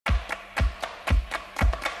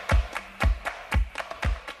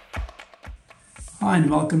Hi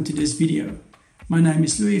and welcome to this video. My name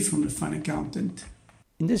is Louis from The Fun Accountant.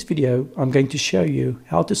 In this video I'm going to show you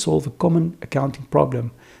how to solve a common accounting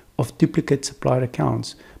problem of duplicate supplier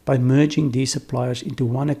accounts by merging these suppliers into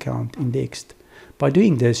one account in Dext. By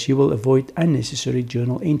doing this you will avoid unnecessary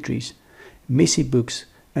journal entries, messy books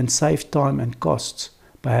and save time and costs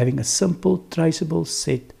by having a simple traceable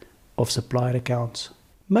set of supplier accounts.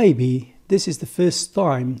 Maybe this is the first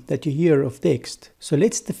time that you hear of Dext, so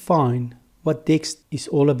let's define what Dext is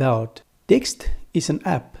all about. Dext is an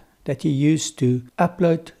app that you use to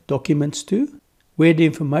upload documents to, where the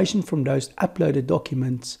information from those uploaded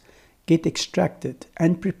documents get extracted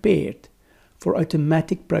and prepared for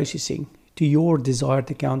automatic processing to your desired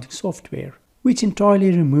accounting software, which entirely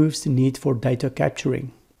removes the need for data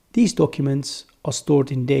capturing. These documents are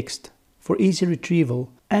stored in Dext for easy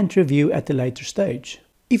retrieval and review at a later stage.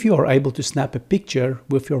 If you are able to snap a picture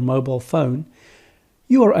with your mobile phone,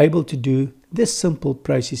 you are able to do this simple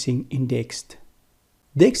processing in Dext.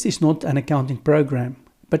 Dext is not an accounting program,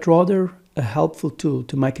 but rather a helpful tool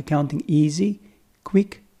to make accounting easy,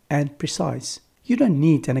 quick and precise. You don't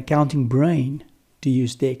need an accounting brain to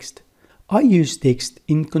use Dext. I use Dext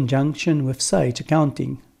in conjunction with Sage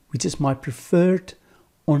Accounting, which is my preferred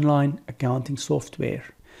online accounting software.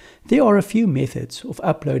 There are a few methods of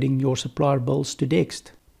uploading your supplier bills to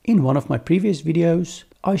Dext. In one of my previous videos,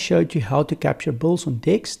 I showed you how to capture bills on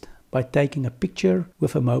Dext by taking a picture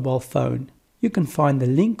with a mobile phone. You can find the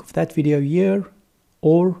link of that video here,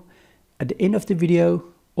 or at the end of the video,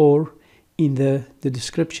 or in the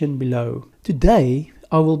description below. Today,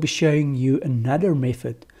 I will be showing you another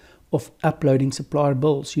method of uploading supplier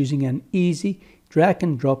bills using an easy drag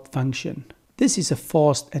and drop function. This is a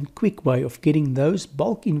fast and quick way of getting those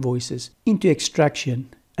bulk invoices into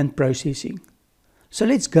extraction and processing. So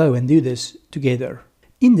let's go and do this together.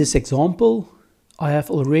 In this example, I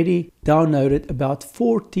have already downloaded about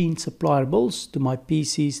 14 supplier bills to my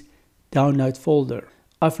PC's download folder.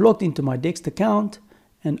 I've logged into my Dext account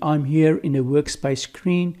and I'm here in the workspace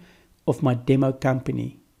screen of my demo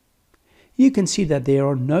company. You can see that there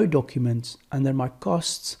are no documents under my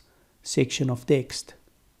costs section of Dext.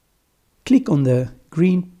 Click on the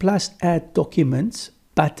green plus add documents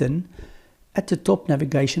button at the top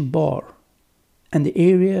navigation bar, and the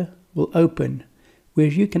area will open where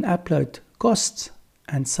you can upload costs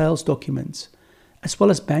and sales documents, as well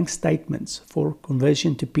as bank statements for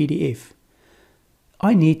conversion to PDF.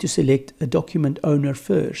 I need to select a document owner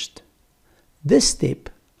first. This step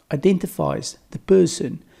identifies the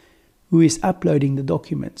person who is uploading the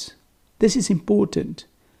documents. This is important,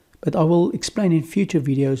 but I will explain in future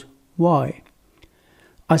videos why.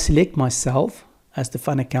 I select myself as the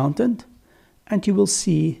Fun Accountant, and you will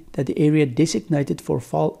see that the area designated for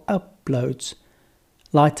file uploads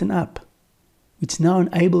lighten up, which now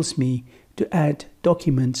enables me to add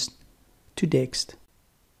documents to Dext.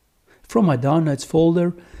 From my downloads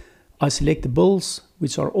folder, I select the bills,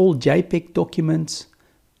 which are all JPEG documents,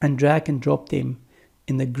 and drag and drop them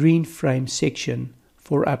in the green frame section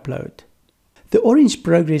for upload. The orange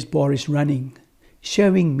progress bar is running,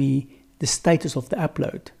 showing me the status of the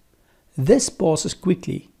upload. This passes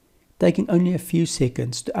quickly, taking only a few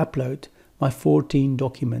seconds to upload my 14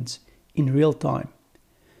 documents in real time.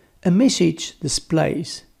 A message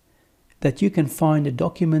displays that you can find the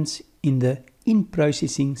documents in the In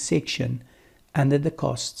Processing section under the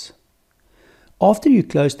costs. After you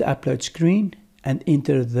close the upload screen and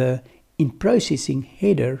enter the In Processing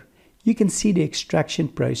header, you can see the extraction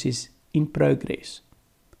process in progress.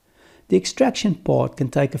 The extraction part can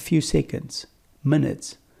take a few seconds,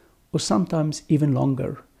 minutes, or sometimes even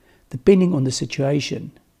longer, depending on the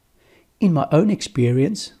situation. In my own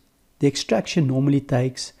experience, the extraction normally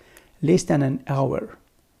takes less than an hour,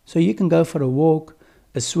 so you can go for a walk,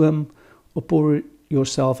 a swim, or pour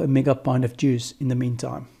yourself a mega pint of juice in the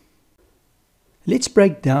meantime. Let's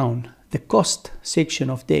break down the cost section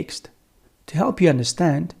of Dext to help you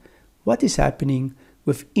understand what is happening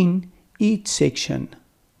within each section.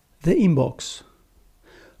 The inbox.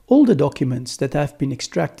 All the documents that have been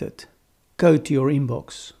extracted go to your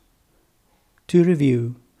inbox. To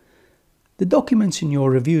review. The documents in your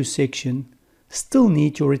review section still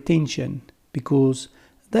need your attention because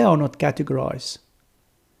they are not categorized,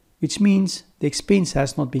 which means the expense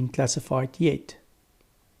has not been classified yet.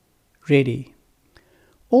 Ready.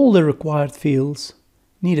 All the required fields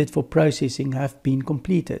needed for processing have been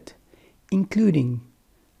completed, including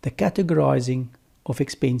the categorizing of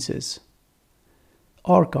expenses.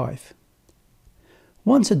 Archive.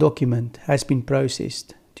 Once a document has been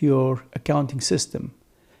processed to your accounting system,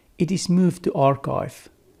 it is moved to archive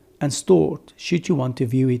and stored should you want to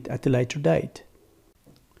view it at a later date.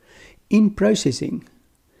 In processing,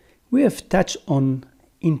 we have touched on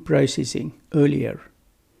in processing earlier.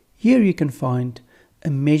 Here you can find a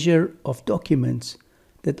measure of documents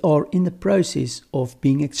that are in the process of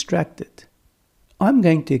being extracted. I'm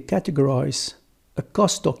going to categorize a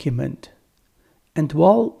cost document, and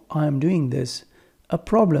while I am doing this, a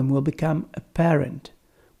problem will become apparent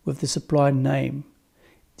with the supplier name.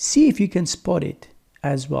 See if you can spot it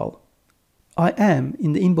as well. I am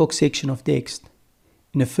in the inbox section of Dext.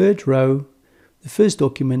 In the third row, the first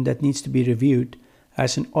document that needs to be reviewed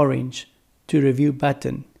has an orange to review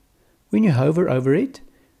button. When you hover over it,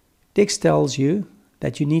 Dext tells you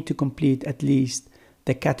that you need to complete at least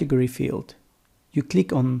the category field. You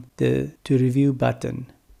click on the to review button.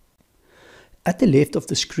 At the left of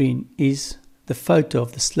the screen is the photo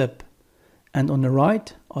of the slip, and on the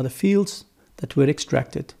right are the fields that were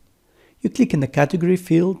extracted. You click in the category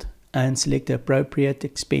field and select the appropriate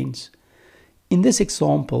expense. In this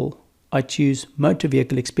example, I choose motor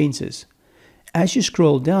vehicle expenses. As you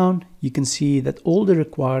scroll down, you can see that all the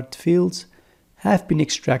required fields have been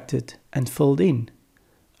extracted and filled in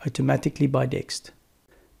automatically by Dext.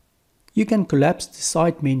 You can collapse the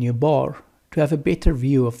side menu bar to have a better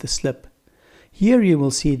view of the slip. Here you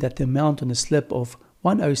will see that the amount on the slip of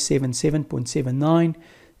 1077.79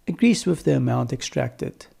 agrees with the amount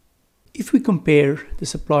extracted. If we compare the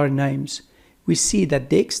supplier names, we see that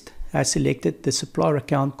Dext has selected the supplier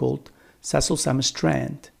account called Sasol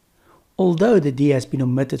Summer-Strand, although the D has been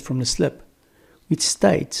omitted from the slip, which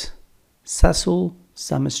states Sasol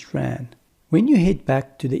Summer-Strand. When you head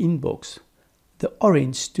back to the inbox, the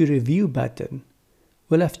orange to review button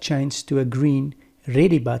will have changed to a green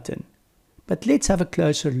ready button. But let's have a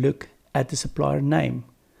closer look at the supplier name.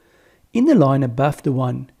 In the line above the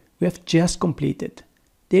one we have just completed,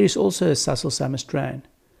 there is also a Sasol Summer-Strand.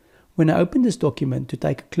 When I open this document to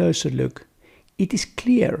take a closer look, it is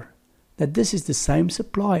clear that this is the same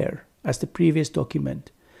supplier as the previous document,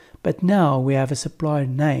 but now we have a supplier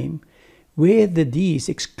name where the D is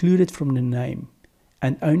excluded from the name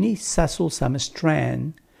and only Sasol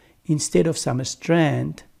Summer-Strand instead of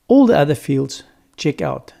Summer-Strand. All the other fields check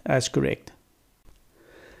out as correct.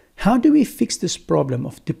 How do we fix this problem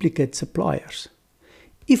of duplicate suppliers?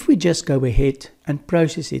 If we just go ahead and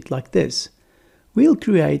process it like this, we'll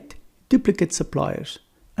create duplicate suppliers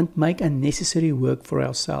and make unnecessary work for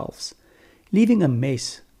ourselves, leaving a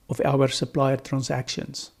mess of our supplier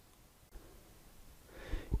transactions.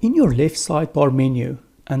 In your left sidebar menu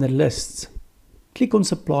under Lists, click on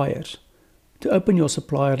Suppliers to open your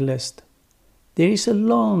supplier list. There is a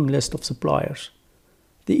long list of suppliers.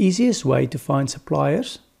 The easiest way to find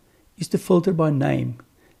suppliers is to filter by name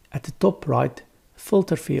at the top right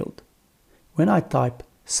filter field. When I type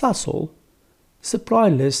Sasol, the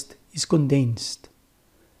supplier list is condensed,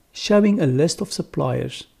 showing a list of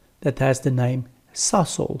suppliers that has the name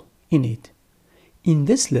Sasol in it. In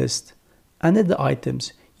this list, under the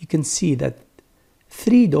items, you can see that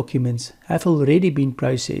 3 documents have already been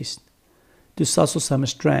processed to Sasol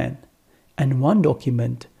Summer-Strand and 1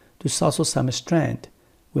 document to Sasol Summer-Strand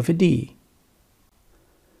with a D.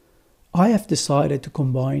 I have decided to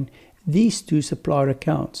combine these 2 supplier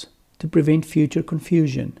accounts to prevent future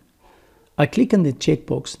confusion. I click on the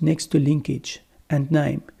checkbox next to linkage and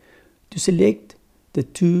name to select the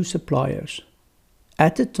 2 suppliers.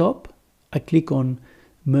 At the top, I click on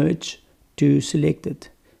Merge to select it.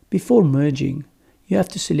 Before merging, you have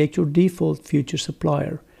to select your default future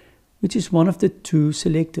supplier, which is one of the 2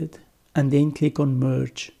 selected, and then click on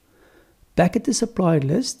Merge. Back at the supplier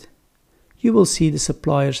list, you will see the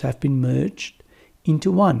suppliers have been merged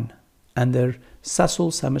into one under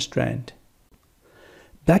Sasol Summer-Strand.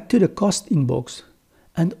 Back to the cost inbox,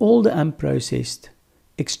 and all the unprocessed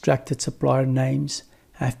extracted supplier names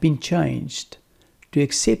have been changed to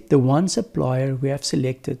accept the one supplier we have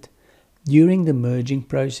selected during the merging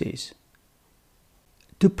process.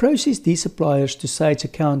 To process these suppliers to Sage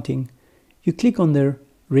Accounting, you click on the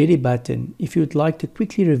Ready button if you would like to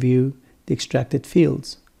quickly review the extracted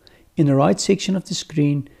fields. In the right section of the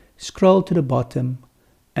screen, scroll to the bottom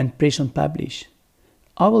and press on Publish.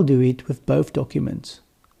 I will do it with both documents.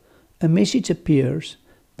 A message appears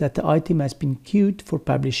that the item has been queued for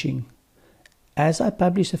publishing. As I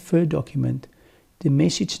publish a third document, the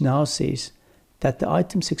message now says that the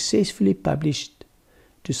item successfully published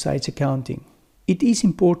to Sage Accounting. It is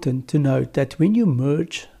important to note that when you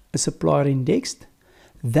merge a supplier in Dext,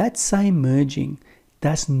 that same merging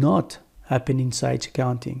does not happen in Sage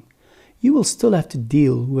Accounting. You will still have to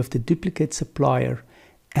deal with the duplicate supplier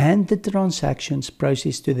and the transactions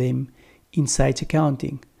processed to them in Sage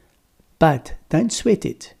Accounting. But don't sweat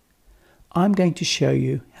it. I'm going to show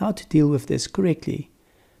you how to deal with this correctly.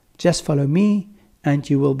 Just follow me and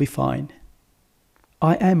you will be fine.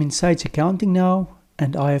 I am in Sage Accounting now,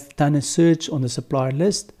 and I have done a search on the supplier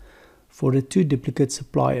list for the 2 duplicate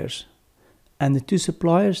suppliers. And the 2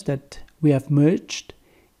 suppliers that we have merged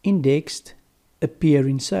in Dext appear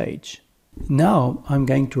in Sage. Now I'm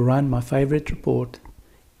going to run my favorite report,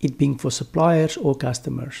 it being for suppliers or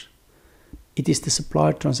customers. It is the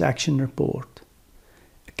supplier transaction report.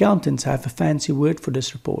 Accountants have a fancy word for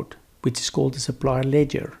this report, which is called the supplier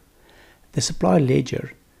ledger. The supplier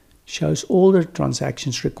ledger shows all the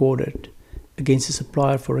transactions recorded against the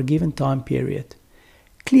supplier for a given time period.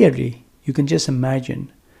 Clearly, you can just imagine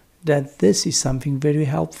that this is something very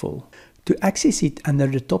helpful. To access it under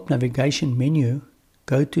the top navigation menu,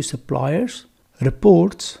 go to Suppliers,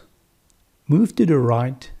 Reports, move to the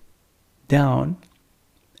right, down,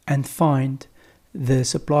 and find the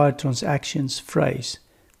supplier transactions phrase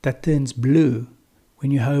that turns blue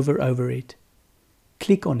when you hover over it.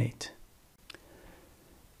 Click on it.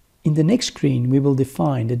 In the next screen, we will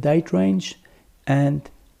define the date range and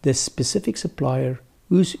the specific supplier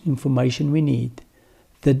whose information we need.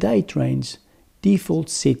 The date range default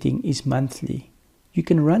setting is monthly. You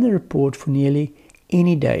can run a report for nearly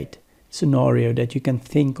any date scenario that you can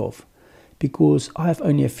think of. Because I have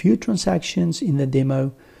only a few transactions in the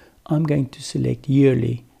demo, I'm going to select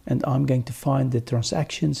yearly, and I'm going to find the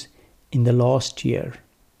transactions in the last year.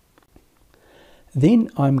 Then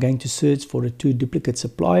I'm going to search for the 2 duplicate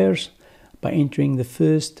suppliers by entering the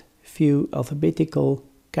first few alphabetical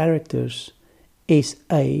characters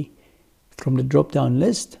SA. From the drop-down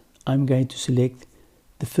list, I'm going to select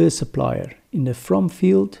the first supplier in the From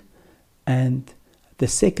field and the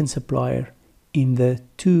second supplier in the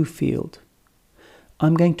To field.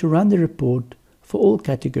 I'm going to run the report for all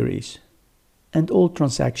categories and all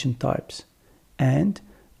transaction types, and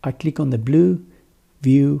I click on the blue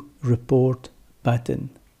View Report button.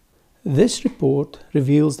 This report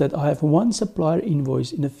reveals that I have 1 supplier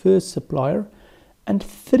invoice in the first supplier and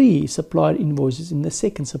 3 supplier invoices in the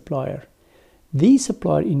second supplier. These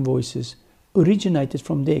supplier invoices originated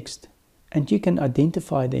from Dext, and you can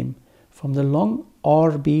identify them from the long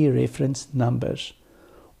RB reference numbers.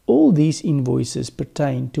 All these invoices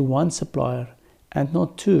pertain to 1 supplier and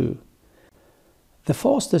not 2. The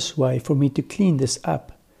fastest way for me to clean this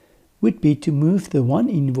up would be to move the 1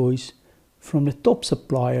 invoice from the top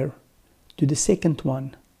supplier to the second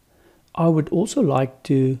one. I would also like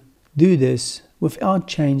to do this without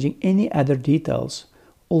changing any other details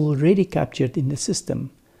already captured in the system.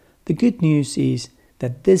 The good news is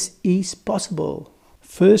that this is possible.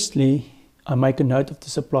 Firstly, I make a note of the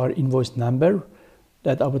supplier invoice number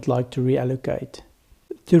that I would like to reallocate.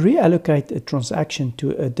 To reallocate a transaction to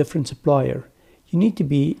a different supplier, you need to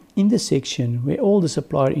be in the section where all the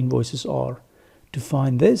supplier invoices are. To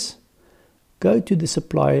find this, go to the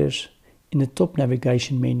suppliers in the top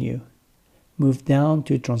navigation menu. Move down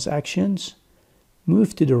to Transactions,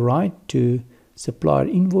 move to the right to Supplier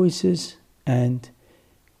Invoices, and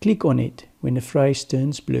click on it when the phrase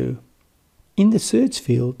turns blue. In the search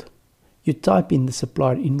field, you type in the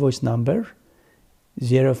supplier invoice number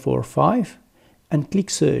 045 and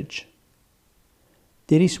click Search.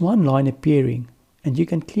 There is 1 line appearing, and you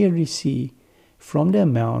can clearly see from the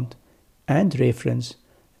amount and reference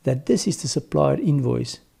that this is the supplier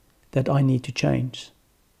invoice that I need to change.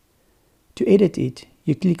 To edit it,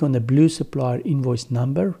 you click on the blue supplier invoice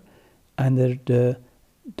number under the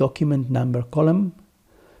document number column.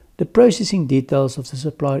 The processing details of the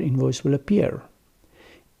supplier invoice will appear.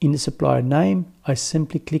 In the supplier name, I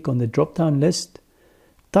simply click on the drop-down list,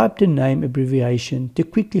 type the name abbreviation to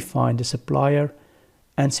quickly find the supplier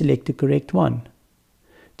and select the correct one.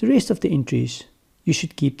 The rest of the entries you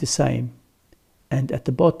should keep the same, and at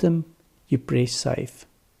the bottom you press Save.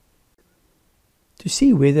 To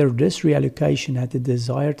see whether this reallocation had the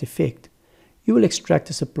desired effect, you will extract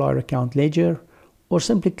the supplier account ledger or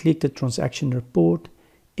simply click the transaction report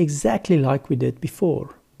exactly like we did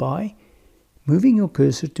before by moving your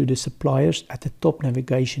cursor to the suppliers at the top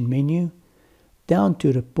navigation menu, down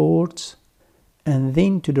to Reports, and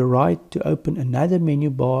then to the right to open another menu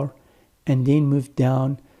bar, and then move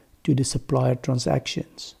down to the supplier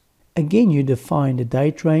transactions. Again, you define the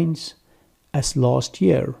date range as last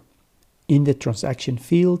year. In the transaction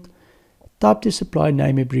field, type the supplier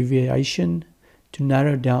name abbreviation to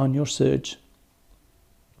narrow down your search.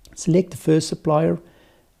 Select the first supplier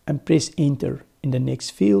and press Enter. In the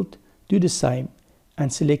next field, do the same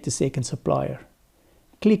and select the second supplier.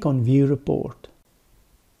 Click on View Report.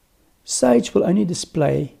 Sage will only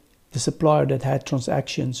display the supplier that had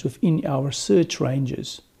transactions within our search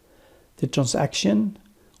ranges. The transaction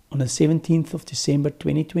on the 17th of December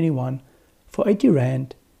 2021 for 80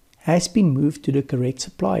 Rand has been moved to the correct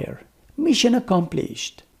supplier. Mission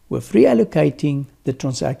accomplished with reallocating the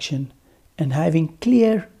transaction and having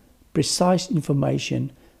clear, precise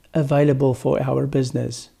information available for our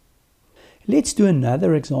business. Let's do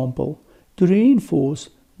another example to reinforce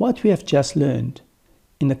what we have just learned.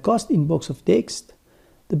 In the cost inbox of Dext,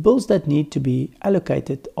 the bills that need to be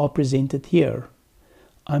allocated are presented here.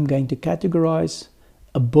 I'm going to categorize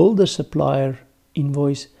a builder supplier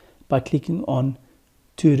invoice by clicking on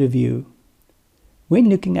To Review. When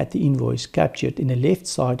looking at the invoice captured in the left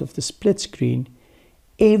side of the split screen,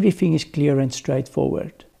 everything is clear and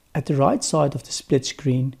straightforward. At the right side of the split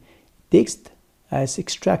screen, Dext has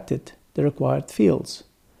extracted the required fields.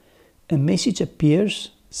 A message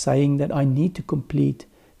appears saying that I need to complete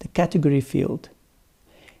the category field.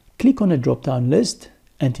 Click on a drop-down list,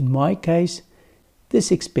 and in my case,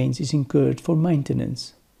 this expense is incurred for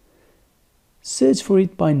maintenance. Search for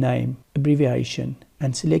it by name, abbreviation,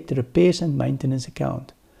 and select the repairs and maintenance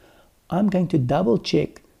account. I'm going to double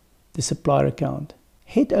check the supplier account.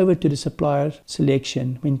 Head over to the supplier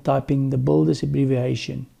selection when typing the builder's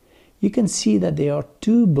abbreviation. You can see that there are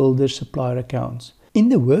two builder supplier accounts. In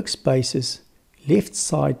the Workspaces left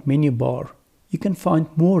side menu bar, you can find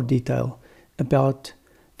more detail about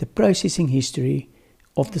the processing history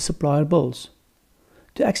of the supplier bills.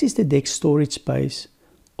 To access the Dext storage space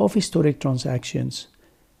of historic transactions,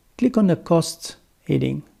 click on the Costs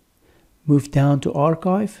heading, move down to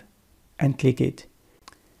Archive and click it.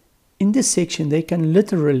 In this section there can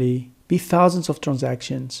literally be thousands of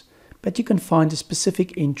transactions, but you can find a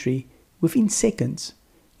specific entry within seconds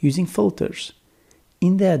using filters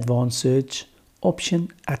in the Advanced Search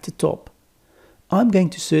option at the top. I'm going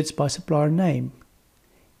to search by supplier name.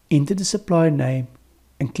 Enter the supplier name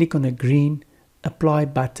and click on a green Apply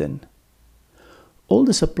button. All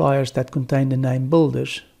the suppliers that contain the name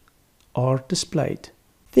builders are displayed.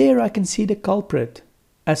 There I can see the culprit,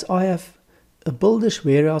 as I have a builder's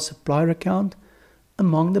warehouse supplier account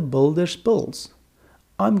among the builder's bills.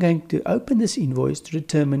 I'm going to open this invoice to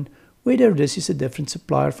determine whether this is a different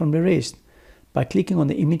supplier from the rest by clicking on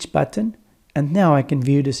the image button, and now I can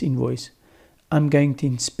view this invoice. I'm going to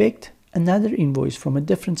inspect another invoice from a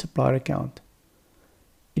different supplier account.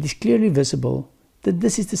 It is clearly visible that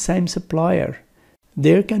this is the same supplier.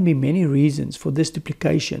 There can be many reasons for this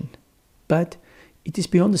duplication, but it is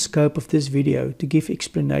beyond the scope of this video to give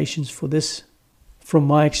explanations for this. From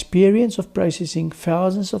my experience of processing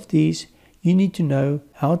thousands of these, you need to know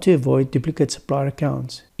how to avoid duplicate supplier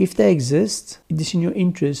accounts. If they exist, it is in your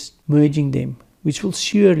interest merging them, which will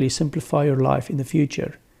surely simplify your life in the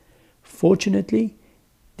future. Fortunately,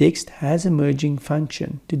 Dext has a merging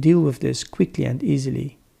function to deal with this quickly and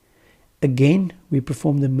easily. Again, we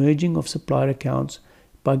perform the merging of supplier accounts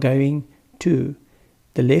by going to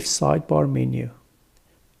the left sidebar menu.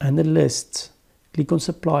 Under Lists, click on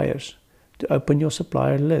Suppliers to open your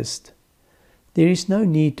supplier list. There is no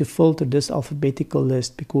need to filter this alphabetical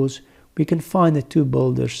list because we can find the two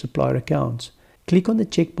builders' supplier accounts. Click on the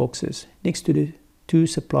checkboxes next to the two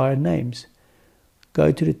supplier names.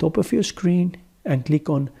 Go to the top of your screen and click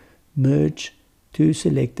on Merge to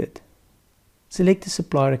Selected. Select the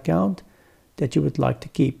supplier account that you would like to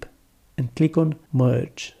keep and click on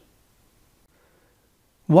Merge.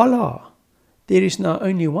 Voila! There is now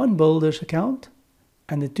only one builder's account,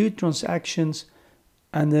 and the two transactions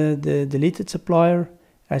and the deleted supplier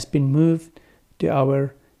has been moved to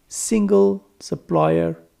our single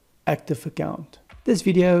supplier active account. This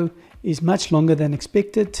video is much longer than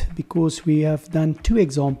expected because we have done two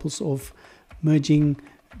examples of merging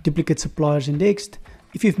duplicate suppliers in Dext.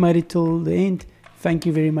 If you've made it till the end, thank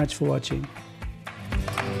you very much for watching.